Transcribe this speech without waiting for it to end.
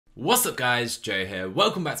What's up guys, Joe here,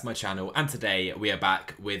 welcome back to my channel, and today we are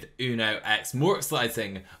back with Uno X. More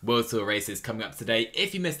exciting World Tour races coming up today.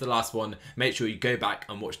 If you missed the last one, make sure you go back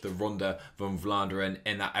and watch the Ronde van Vlaanderen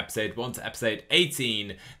in that episode 1 to episode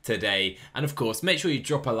 18 today. And of course, make sure you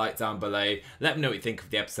drop a like down below, let me know what you think of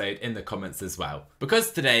the episode in the comments as well.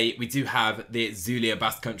 Because today we do have the Itzulia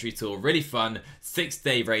Basque Country Tour, really fun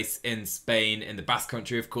 6-day race in Spain, in the Basque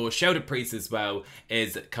Country of course. Shelter Priest as well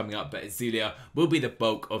is coming up, but Itzulia will be the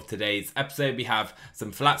bulk of today's episode. We have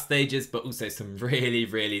some flat stages, but also some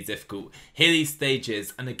really difficult hilly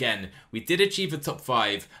stages. And again, we did achieve a top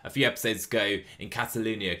 5 a few episodes ago in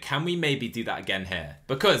Catalonia. Can we maybe do that again here?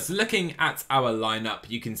 Because looking at our lineup,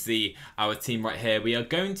 you can see our team right here. We are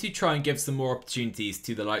going to try and give some more opportunities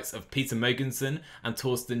to the likes of Peter Mogensen and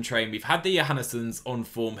Torsten Train. We've had the Johannesons on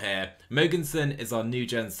form here. Mogensen is our new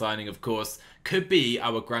gen signing, of course. Could be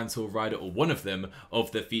our Grand Tour rider, or one of them,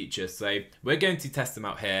 of the future. So we're going to test them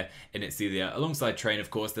out here in Itzulia alongside Train.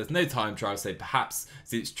 Of course, there's no time trial, so perhaps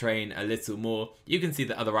suits Train a little more. You can see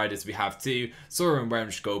the other riders we have too. Søren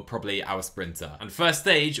Wermskjold, probably our sprinter. And first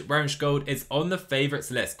stage, Wermskjold is on the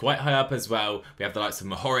favourites list, quite high up as well. We have the likes of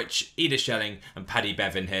Mohoric, Ida Schelling and Paddy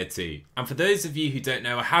Bevan here too. And for those of you who don't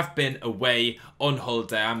know, I have been away on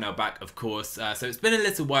holiday. I'm now back, of course. So it's been a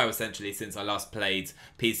little while essentially since I last played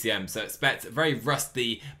PCM. So expect very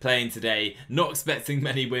rusty playing today, not expecting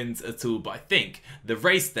many wins at all, but I think the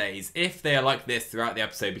race days, if they are like this throughout the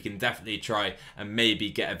episode, we can definitely try and maybe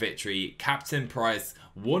get a victory. Captain Price,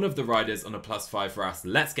 one of the riders on a +5 for us.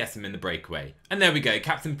 Let's get him in the breakaway. And there we go,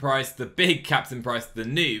 Captain Price, the big Captain Price, the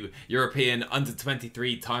new European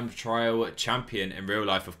under-23 time trial champion in real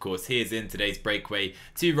life, of course. He is in today's breakaway.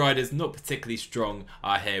 2 riders not particularly strong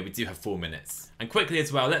are here. We do have 4 minutes. And quickly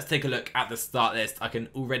as well, let's take a look at the start list. I can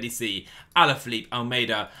already see Alaphilippe,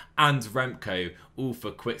 Almeida and Remco all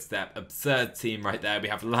for Quickstep. Absurd team right there. We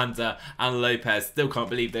have Landa and Lopez. Still can't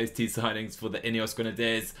believe those 2 signings for the Ineos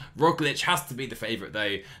Grenadiers. Roglic has to be the favourite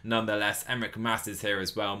though, nonetheless. Enric Mas is here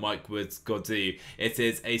as well. Mike Woods, Gaudu. It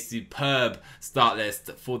is a superb start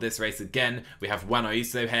list for this race again. We have Juan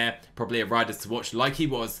Ayuso here, probably a rider to watch like he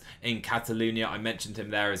was in Catalonia. I mentioned him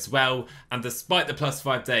there as well. And despite the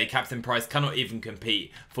 +5 day, Captain Price cannot even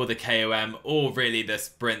compete for the KOM or really the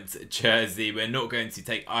sprint jersey. We're not going to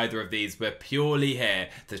take either of these. We're purely here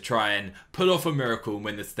to try and pull off a miracle and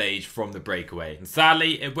win the stage from the breakaway. And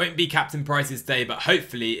sadly, it won't be Captain Price's day, but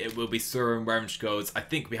hopefully it will be Søren Wermskjold's. I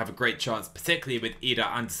think we have a great chance, particularly with Ida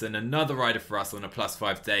Andersen, another rider for us on a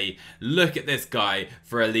 +5 day. Look at this guy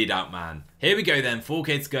for a lead out man. Here we go then,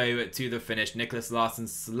 4k to go to the finish. Nicholas Larsson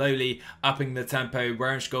slowly upping the tempo.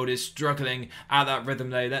 Wermskjold is struggling at that rhythm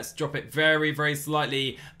though. Let's drop it very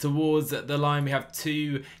slightly towards the line. We have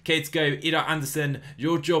 2k to go. Ida Andersen,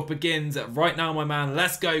 your job begins right now, my man.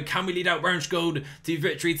 Let's go. Can we lead out Wermskjold to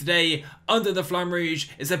victory today under the Flamme Rouge?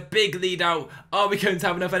 It's a big lead out. Are we going to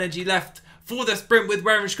have enough energy left for the sprint with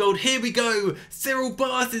Wermskjold? Here we go. Cyril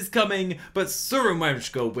Bars is coming, but Søren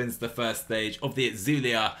Wermskjold wins the first stage of the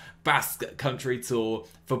Itzulia Basque Country Tour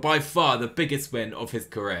for by far the biggest win of his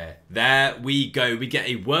career. There we go. We get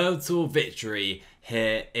a World Tour victory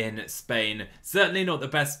here in Spain. Certainly not the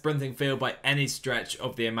best sprinting field by any stretch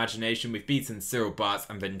of the imagination. We've beaten Cyril Bart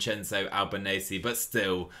and Vincenzo Albanese, but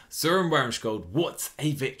still, Søren Wermskjold, what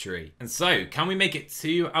a victory. And so, can we make it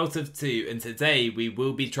 2 out of 2? And today, we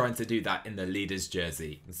will be trying to do that in the leader's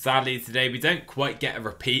jersey. And sadly, today, we don't quite get a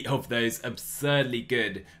repeat of those absurdly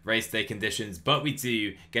good race day conditions, but we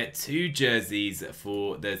do get 2 jerseys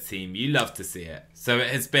for the team. You love to see it. So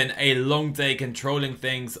it has been a long day controlling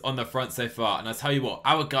things on the front so far, and I tell you what,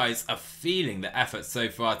 our guys are feeling the effort so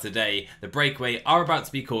far today. The breakaway are about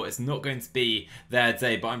to be caught. It's not going to be their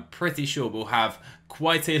day, but I'm pretty sure we'll have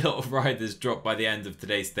quite a lot of riders drop by the end of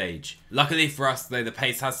today's stage. Luckily for us though, the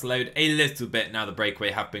pace has slowed a little bit now the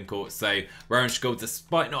breakaway have been caught, so Wermskjold,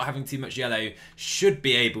 despite not having too much yellow, should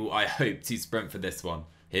be able, I hope, to sprint for this one.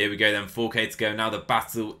 Here we go then, 4k to go. Now the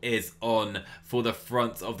battle is on for the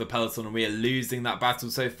front of the peloton, and we are losing that battle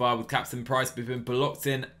so far with Captain Price. We've been blocked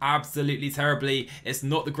in absolutely terribly. It's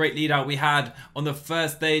not the great lead out we had on the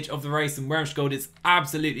first stage of the race, and Wermskjold is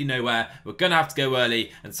absolutely nowhere. We're going to have to go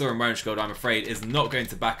early, and Søren Wermskjold, I'm afraid, is not going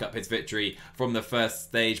to back up his victory from the first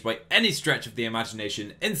stage by any stretch of the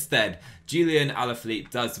imagination. Instead, Julian Alaphilippe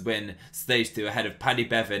does win stage 2 ahead of Paddy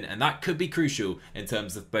Bevan, and that could be crucial in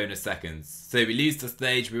terms of bonus seconds. So we lose the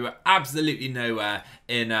stage. We were absolutely nowhere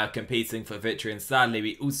in competing for victory, and sadly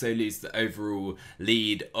we also lose the overall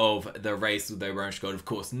lead of the race, although Wermskjold, of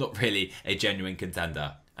course, not really a genuine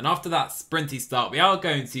contender. And after that sprinty start, we are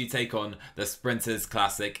going to take on the Sprinters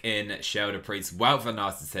Classic in Sheldon Priest. Wout van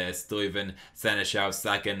Aert is here, Stuyven, Seneschal,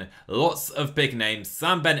 Sagan, lots of big names.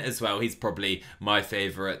 Sam Bennett as well, he's probably my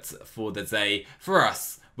favourite for the day. For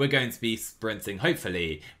us, we're going to be sprinting,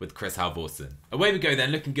 hopefully, with Chris Halvorsen. Away we go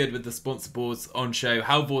then, looking good with the sponsor boards on show.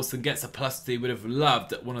 Halvorsen gets a +2, would have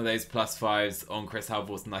loved one of those +5s on Chris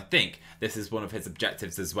Halvorsen. I think this is one of his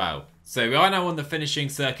objectives as well. So we are now on the finishing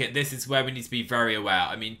circuit. This is where we need to be very aware.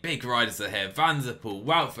 I mean, big riders are here. Van der Poel,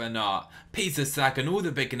 Wout van Aert, Peter Sagan, all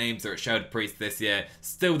the big names are at Sheldon Priest this year.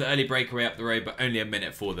 Still the early breakaway up the road, but only a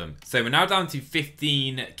minute for them. So we're now down to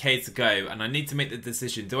 15k to go, and I need to make the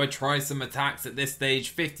decision. Do I try some attacks at this stage?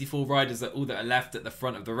 54 riders are all that are left at the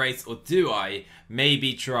front of the race, or do I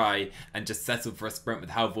maybe try and just settle for a sprint with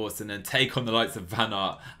Halvorsen and take on the likes of Van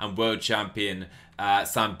Aert and world champion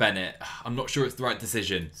Sam Bennett? I'm not sure it's the right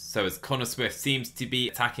decision. So as Connor Swift seems to be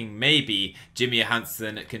attacking, maybe Jimmy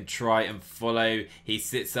Johansson can try and follow. He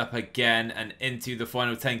sits up again and into the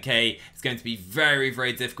final 10k. It's going to be very,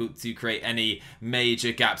 very difficult to create any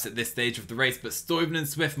major gaps at this stage of the race, but Stuyven and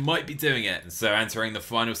Swift might be doing it. And so entering the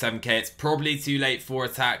final 7k, it's probably too late for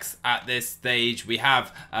attacks at this stage. We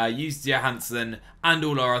have used Johansson and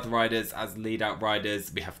all our other riders as lead out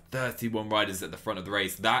riders. We have 31 riders at the front of the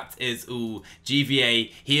race. That is all.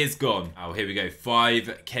 GVA, he is gone. Oh, here we go.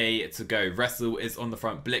 5k to go. Wrestle is on the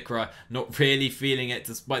front. Blickra not really feeling it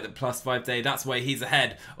despite the +5 day. That's why he's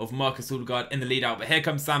ahead of Marcus Ulgaard in the lead out. But here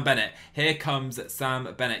comes Sam Bennett. Here comes Sam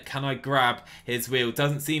Bennett. Can I grab his wheel?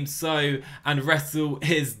 Doesn't seem so. And Wrestle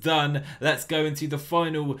is done. Let's go into the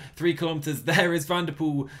final 3 kilometers. There is Van der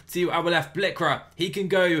Poel to our left. Blickra, he can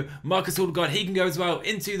go. Marcus Ulgaard, he can go as well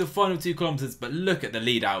into the final 2 kilometers. But look at the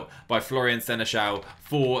lead out by Florian Seneschal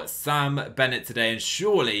for Sam Bennett today, and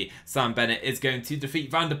surely Sam Bennett is going to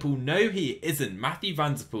defeat Van der Poel. No, he isn't. Matthew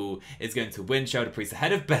Van der Poel is going to win Sheldon Priest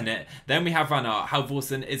ahead of Bennett. Then we have Van Aert.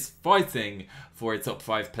 Halvorsen is fighting for a top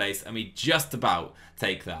 5 place, and we just about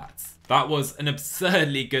take that. That was an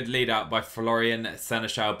absurdly good lead out by Florian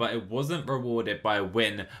Seneschal, but it wasn't rewarded by a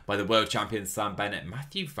win by the world champion Sam Bennett.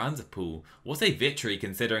 Matthew Van der Poel, what a victory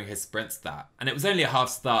considering his sprint stat. And it was only a half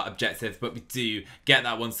start objective, but we do get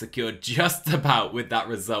that one secured just about with that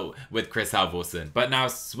result with Chris Halvorsen. But now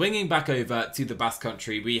swinging back over to the Basque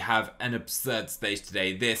Country, we have an absurd stage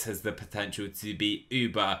today. This has the potential to be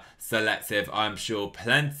uber selective. I'm sure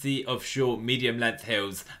plenty of short, medium length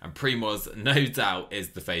hills, and Primoz no doubt is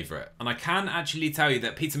the favourite. And I can actually tell you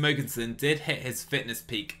that Peter Mogensen did hit his fitness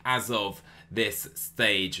peak as of this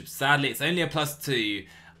stage. Sadly, it's only a +2.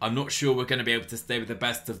 I'm not sure we're going to be able to stay with the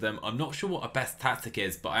best of them. I'm not sure what our best tactic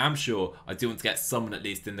is, but I am sure I do want to get someone at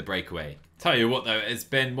least in the breakaway. Tell you what though, it's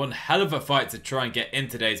been one hell of a fight to try and get in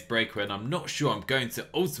today's breakaway, and I'm not sure I'm going to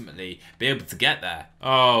ultimately be able to get there.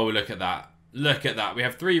 Oh, look at that. Look at that. We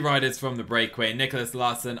have 3 riders from the breakaway. Nicholas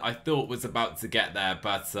Larsson, I thought was about to get there,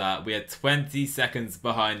 but we are 20 seconds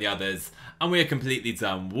behind the others, and we are completely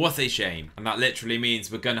done. What a shame. And that literally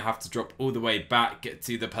means we're going to have to drop all the way back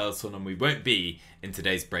to the peloton, and we won't be in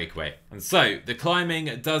today's breakaway. And so the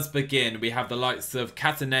climbing does begin. We have the likes of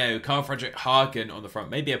Cataneo, Carl Frederick Hagen on the front,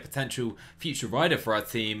 maybe a potential future rider for our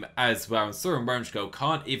team as well. And Søren Wormskjold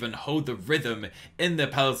can't even hold the rhythm in the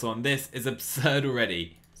peloton. This is absurd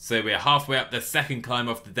already. So we're halfway up the second climb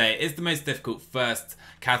of the day. It is the most difficult first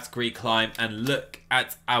category climb, and look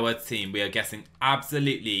at our team. We are getting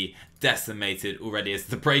absolutely decimated already as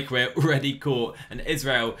the breakaway already caught, and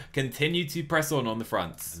Israel continue to press on the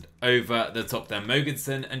front. And over the top there,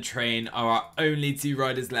 Mogensen and Train are our only 2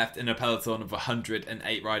 riders left in a peloton of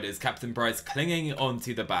 108 riders. Captain Price clinging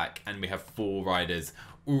onto the back, and we have 4 riders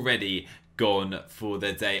already gone for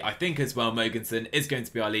the day. I think as well Mogensen is going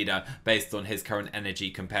to be our leader based on his current energy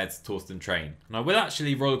compared to Torsten Train. And I will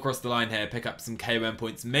actually roll across the line here, pick up some KOM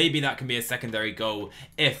points. Maybe that can be a secondary goal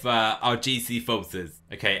if our GC falters.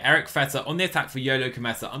 Okay, Eric Vetter on the attack for Yolo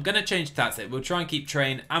Kometa. I'm going to change tactic. We'll try and keep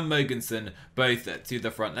Train and Mogensen both to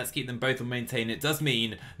the front. Let's keep them both on maintain. It does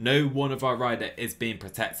mean no one of our rider is being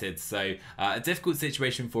protected. So a difficult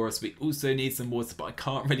situation for us. We also need some water, but I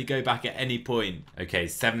can't really go back at any point. Okay,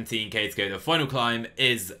 17k to go. The final climb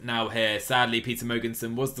is now here. Sadly, Peter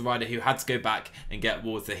Mogensen was the rider who had to go back and get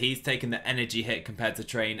water. He's taken the energy hit compared to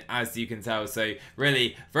Train, as you can tell. So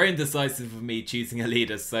really, very indecisive of me choosing a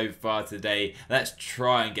leader so far today. Let's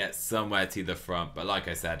try and get somewhere to the front. But like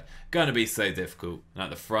I said, gonna be so difficult. And at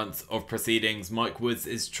the front of proceedings, Mike Woods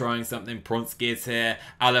is trying something. Pronsky is here.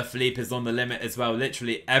 Alaphilippe is on the limit as well.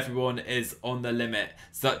 Literally everyone is on the limit.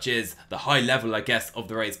 Such is the high level, I guess, of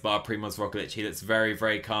the race bar Primoz Roglic. He looks very,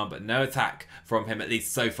 very calm, but no attack from him, at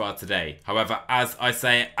least so far today. However, as I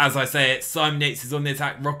say it, Simon Yates is on the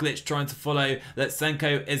attack. Roglic trying to follow.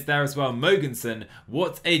 Letsenko is there as well. Mogensen,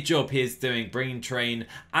 what a job he is doing, bringing Train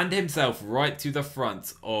and himself right to the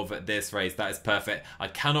front of this race. That is perfect. I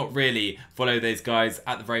cannot really follow those guys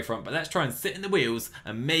at the very front, but let's try and sit in the wheels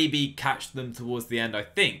and maybe catch them towards the end. I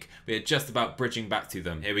think we are just about bridging back to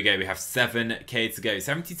them. Here we go. We have 7k to go.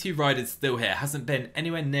 72 riders still here. Hasn't been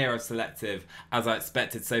anywhere near as selective as I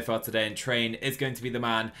expected so far today, and Train is going to be the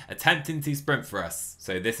man attempting to sprint for us.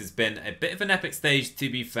 So this has been a bit of an epic stage, to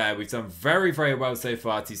be fair. We've done very, very well so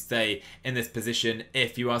far to stay in this position.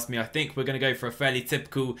 If you ask me, I think we're going to go for a fairly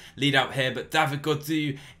typical lead out here, but David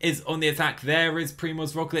Gaudu is on the attack. There is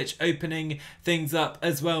Primoz Roglic opening things up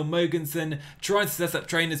as well. Mogensen trying to set up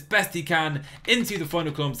Train as best he can into the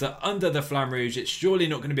final kilometre under the Flamme Rouge. It's surely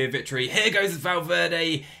not going to be a victory. Here goes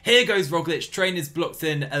Valverde. Here goes Roglic. Train is blocked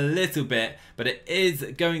in a little bit, but it is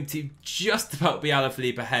going to just about be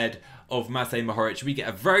Alaphilippe ahead of Matej Mohoric. We get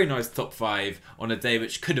a very nice top 5 on a day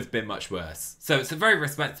which could have been much worse. So it's a very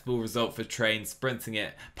respectable result for Train, sprinting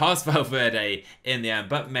it past Valverde in the end,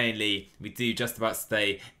 but mainly we do just about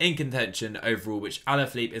stay in contention overall, which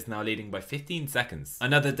Alaphilippe is now leading by 15 seconds.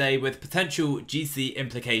 Another day with potential GC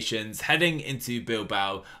implications heading into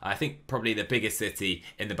Bilbao, I think probably the biggest city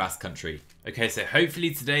in the Basque Country. Okay, so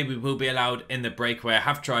hopefully today we will be allowed in the breakaway. I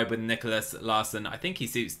have tried with Nicholas Larsson. I think he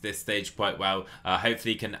suits this stage quite well.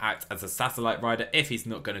 Hopefully he can act as a satellite rider if he's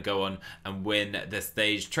not going to go on and win the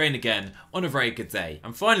stage. Train again on a very good day.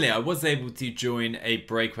 And finally, I was able to join a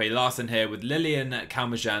breakaway. Larsson here with Lilian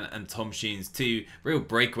Kalmajan and Tom Sheens, two real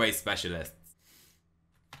breakaway specialists.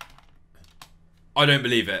 I don't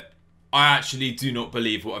believe it. I actually do not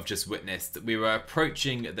believe what I've just witnessed. We were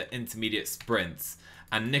approaching the intermediate sprints,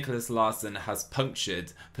 and Nicholas Larsson has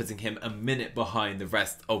punctured, putting him a minute behind the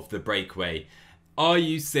rest of the breakaway. Are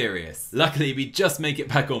you serious? Luckily, we just make it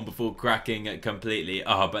back on before cracking completely.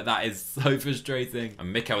 But that is so frustrating.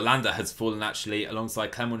 And Mikel Landa has fallen actually,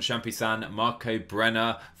 alongside Clement Champoussin, Marco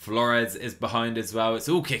Brenner, Flores is behind as well. It's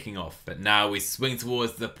all kicking off. But now we swing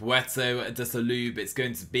towards the Puerto de Salub. It's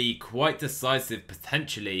going to be quite decisive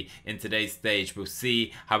potentially in today's stage. We'll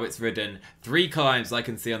see how it's ridden. 3 climbs I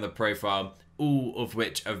can see on the profile, all of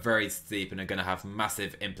which are very steep and are going to have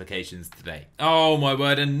massive implications today. Oh my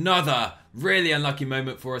word, another really unlucky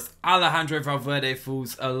moment for us. Alejandro Valverde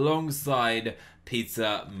falls alongside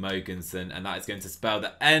Peter Mogensen, and that is going to spell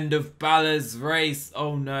the end of Baller's race.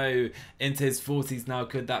 Oh no, into his 40s now.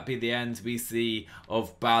 Could that be the end we see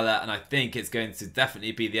of Baller? And I think it's going to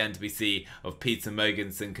definitely be the end we see of Peter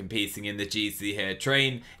Mogensen competing in the GC here.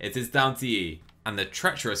 Train, it is down to you. And the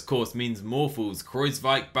treacherous course means more falls.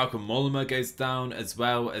 Kreuzweig, Balkan Mollema goes down, as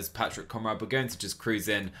well as Patrick Conrad. We're going to just cruise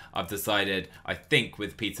in, I've decided, I think,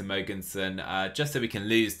 with Peter Mogensen, just so we can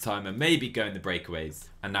lose time and maybe go in the breakaways.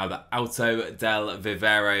 And now the Alto del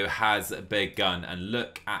Vivero has begun, and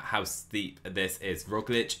look at how steep this is.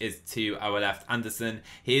 Roglic is to our left. Anderson,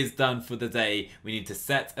 he is done for the day. We need to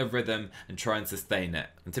set a rhythm and try and sustain it.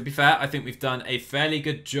 And to be fair, I think we've done a fairly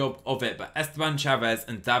good job of it, but Esteban Chavez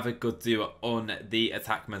and David Gaudu are on the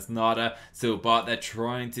attack. Masnada, Silbart, they're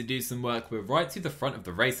trying to do some work. We're right to the front of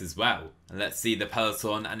the race as well. And let's see the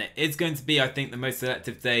peloton, and it is going to be, I think, the most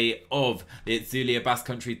selective day of the Itzulia Basque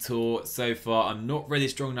Country Tour so far. I'm not really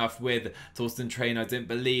strong enough with Torsten Train, I didn't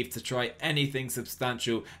believe, to try anything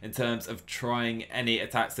substantial in terms of trying any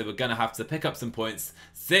attacks, so we're going to have to pick up some points,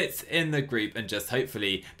 sit in the group, and just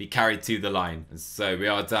hopefully be carried to the line. And so we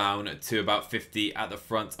are down to about 50 at the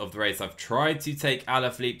front of the race. I've tried to take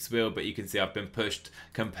Alaphilippe's wheel, but you can see I've been pushed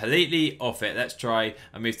completely off it. Let's try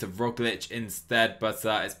and move to Roglic instead, but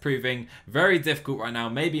it's proving very difficult right now.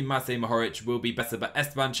 Maybe Matej Mohoric will be better, but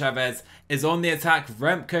Esteban Chavez is on the attack.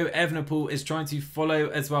 Remco Evenepoel is trying to follow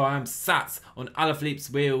as well. I am sat on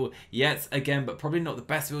Alaphilippe's wheel yet again, but probably not the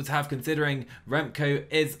best wheel to have considering Remco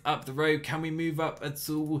is up the road. Can we move up at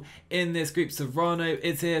all in this group? Serrano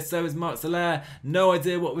is here, so is Marc Soler. No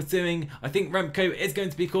idea what we're doing. I think Remco is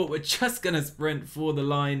going to be caught. We're just going to sprint for the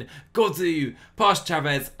line. Gaudu past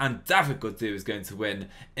Chavez, and David Gaudu is going to win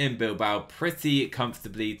in Bilbao pretty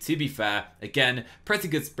comfortably, to be fair. Again, pretty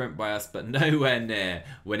good sprint by us, but nowhere near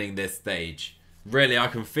winning this stage. Really, I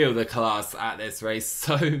can feel the class at this race.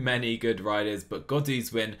 So many good riders, but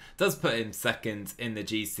Godou's win does put him second in the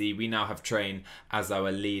GC. We now have Train as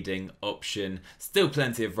our leading option. Still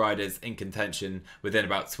plenty of riders in contention within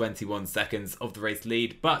about 21 seconds of the race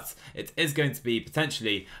lead, but it is going to be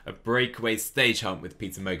potentially a breakaway stage hunt with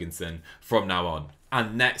Peter Mogensen from now on.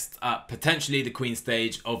 And next up, potentially the Queen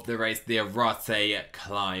stage of the race, the Arate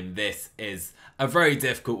climb. This is a very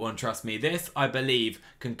difficult one, trust me. This, I believe,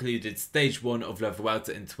 concluded stage 1 of La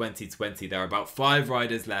Vuelta in 2020. There are about 5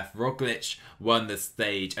 riders left. Roglic won the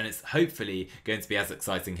stage, and it's hopefully going to be as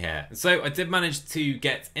exciting here. So I did manage to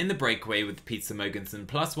get in the breakaway with Peter Mogensen,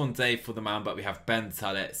 plus 1 day for the man, but we have Ben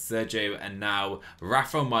Tullet, Sergio, and now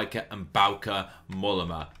Rafael Majka and Bauke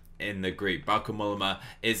Mollema in the group. Bauke Mollema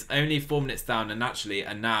is only 4 minutes down, and naturally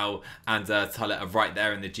now and Tullet are right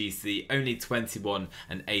there in the GC, only 21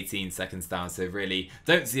 and 18 seconds down, so really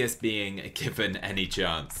don't see us being given any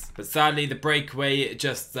chance. But sadly the breakaway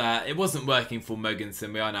just it wasn't working for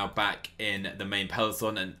Mogensen. We are now back in the main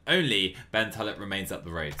peloton, and only Ben Tullet remains up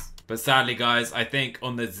the road. But sadly, guys, I think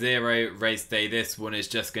on the 0 race day, this one is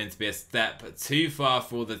just going to be a step too far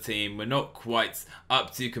for the team. We're not quite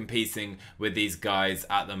up to competing with these guys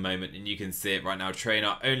at the moment, and you can see it right now.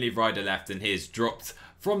 Trainer, only rider left, and he is dropped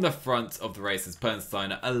from the front of the race as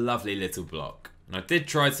Pernsteiner, a lovely little block. And I did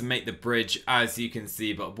try to make the bridge, as you can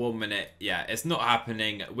see, but 1 minute, yeah, it's not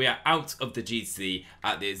happening. We are out of the GC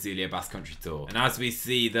at the Itzulia Basque Country Tour. And as we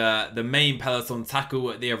see the main peloton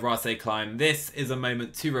tackle the Arate climb, this is a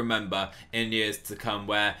moment to remember in years to come,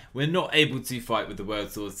 where we're not able to fight with the World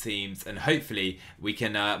Tour teams, and hopefully we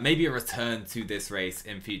can maybe return to this race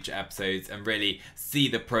in future episodes and really see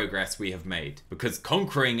the progress we have made. Because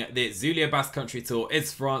conquering the Itzulia Basque Country Tour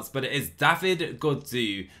is France, but it is David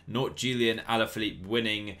Gaudu, not Julian Alaphilippe,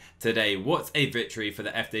 winning today. What a victory for the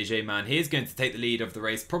FDJ man. He is going to take the lead of the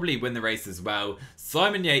race, probably win the race as well.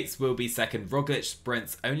 Simon Yates will be second. Roglic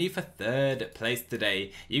sprints only for 3rd place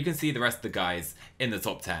today. You can see the rest of the guys in the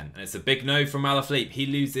top 10. And it's a big no from Alaphilippe. He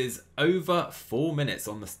loses over 4 minutes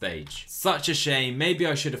on the stage. Such a shame. Maybe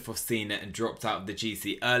I should have foreseen it and dropped out of the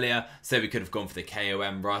GC earlier, so we could have gone for the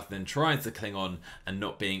KOM rather than trying to cling on and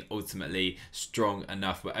not being ultimately strong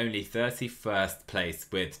enough. We're only 31st place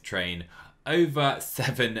with Train, over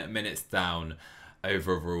 7 minutes down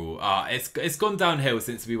overall. It's gone downhill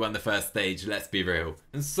since we won the first stage, let's be real.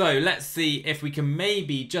 And so let's see if we can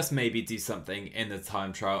maybe, just maybe, do something in the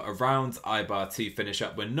time trial around Ibar to finish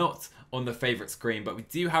up. We're not on the favourite screen, but we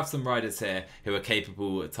do have some riders here who are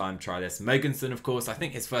capable time trialists. Mogensen, of course, I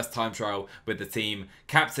think his first time trial with the team.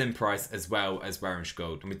 Captain Price as well as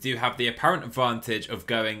Werenskjold. And we do have the apparent advantage of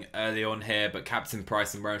going early on here, but Captain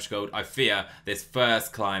Price and Werenskjold, I fear this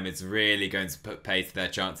first climb is really going to put pay to their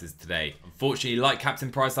chances today. Unfortunately, like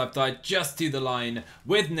Captain Price, I've died just to the line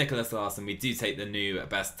with Nicholas Larson. We do take the new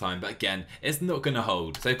best time, but again, it's not going to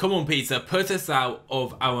hold. So come on, Peter, put us out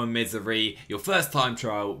of our misery. Your first time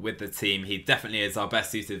trial with the team. He definitely is our best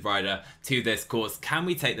suited rider to this course. Can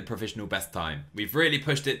we take the provisional best time? We've really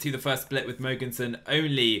pushed it to the first split with Mogensen,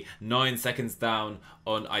 only 9 seconds down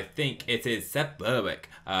on, I think it is Seb Berwick,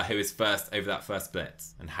 who is first over that first split.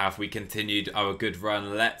 And have we continued our good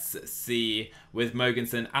run? Let's see. With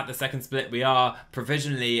Mogensen at the second split, we are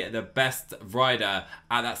provisionally the best rider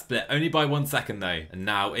at that split, only by 1 second though. And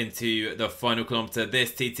now into the final kilometre.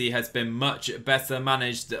 This TT has been much better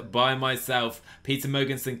managed by myself. Peter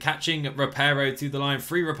Mogensen catching Reparo to the line.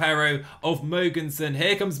 Free Reparo of Mogensen.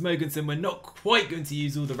 Here comes Mogensen. We're not quite going to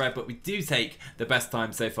use all the red, but we do take the best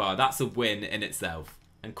time so far. That's a win in itself.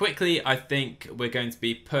 And quickly, I think we're going to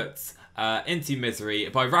be put into misery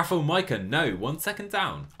by Rafael Majka. No, 1 second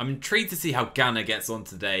down. I'm intrigued to see how Ganna gets on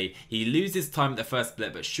today. He loses time at the first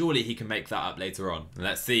split, but surely he can make that up later on.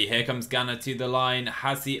 Let's see. Here comes Ganna to the line.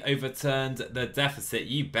 Has he overturned the deficit?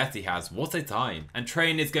 You bet he has. What a time. And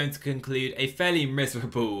Train is going to conclude a fairly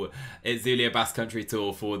miserable Itzulia Basque Country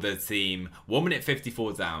Tour for the team. 1 minute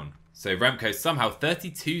 54 down. So Remco somehow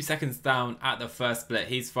 32 seconds down at the first split.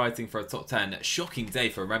 He's fighting for a top 10. Shocking day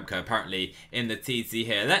for Remco apparently in the TT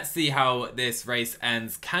here. Let's see how this race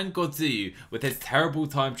ends. Can Gaudu, with his terrible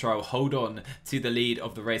time trial, hold on to the lead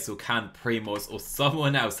of the race, or can Primoz or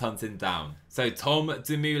someone else hunt him down? So Tom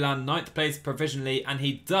Dumoulin, 9th place provisionally, and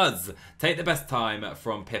he does take the best time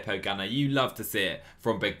from Pippo Ganna. You love to see it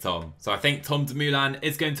from Big Tom. So I think Tom Dumoulin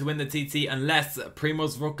is going to win the TT unless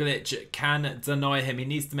Primoz Roglic can deny him. He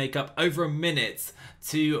needs to make up over a minute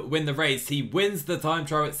to win the race. He wins the time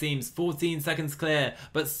trial, it seems, 14 seconds clear,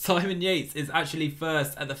 but Simon Yates is actually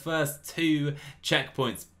first at the first 2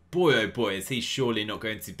 checkpoints. boy oh boy is he surely not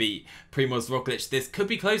going to beat Primoz Roglic. This could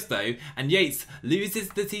be close though, and Yates loses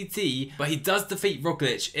the TT, but he does defeat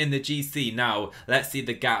Roglic in the GC. Now let's see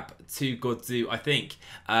the gap to Gaudu. I think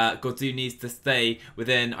Gaudu needs to stay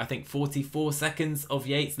within, I think, 44 seconds of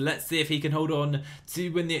Yates. Let's see if he can hold on to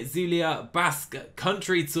win the Itzulia Basque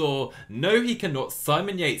Country Tour. No, he cannot.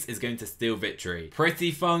 Simon Yates is going to steal victory.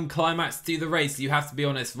 Pretty fun climax to the race, you have to be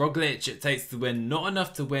honest. Roglic it takes the win, not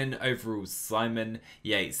enough to win overall. Simon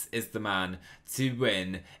Yates is the man to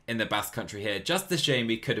win in the Basque Country here. Just a shame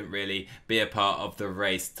we couldn't really be a part of the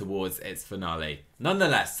race towards its finale.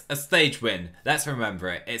 Nonetheless, a stage win. Let's remember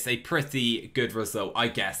it. It's a pretty good result, I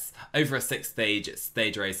guess, over a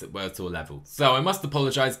 6-stage race at World Tour level. So I must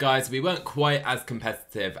apologise, guys. We weren't quite as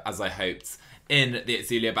competitive as I hoped in the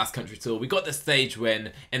Itzulia Basque Country Tour. We got the stage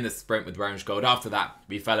win in the sprint with Orange Gold. After that,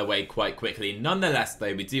 we fell away quite quickly. Nonetheless,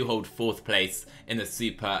 though, we do hold 4th place in the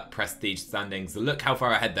Super Prestige standings. Look how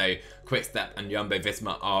far ahead, though, Quickstep and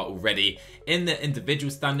Jumbo-Visma are already in the individual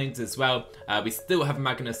standings as well. We still have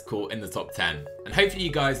Magnus caught in the top 10. And hopefully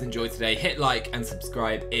you guys enjoyed today. Hit like and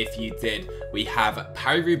subscribe if you did. We have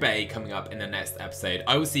Paris-Roubaix coming up in the next episode.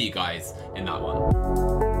 I will see you guys in that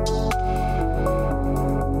one.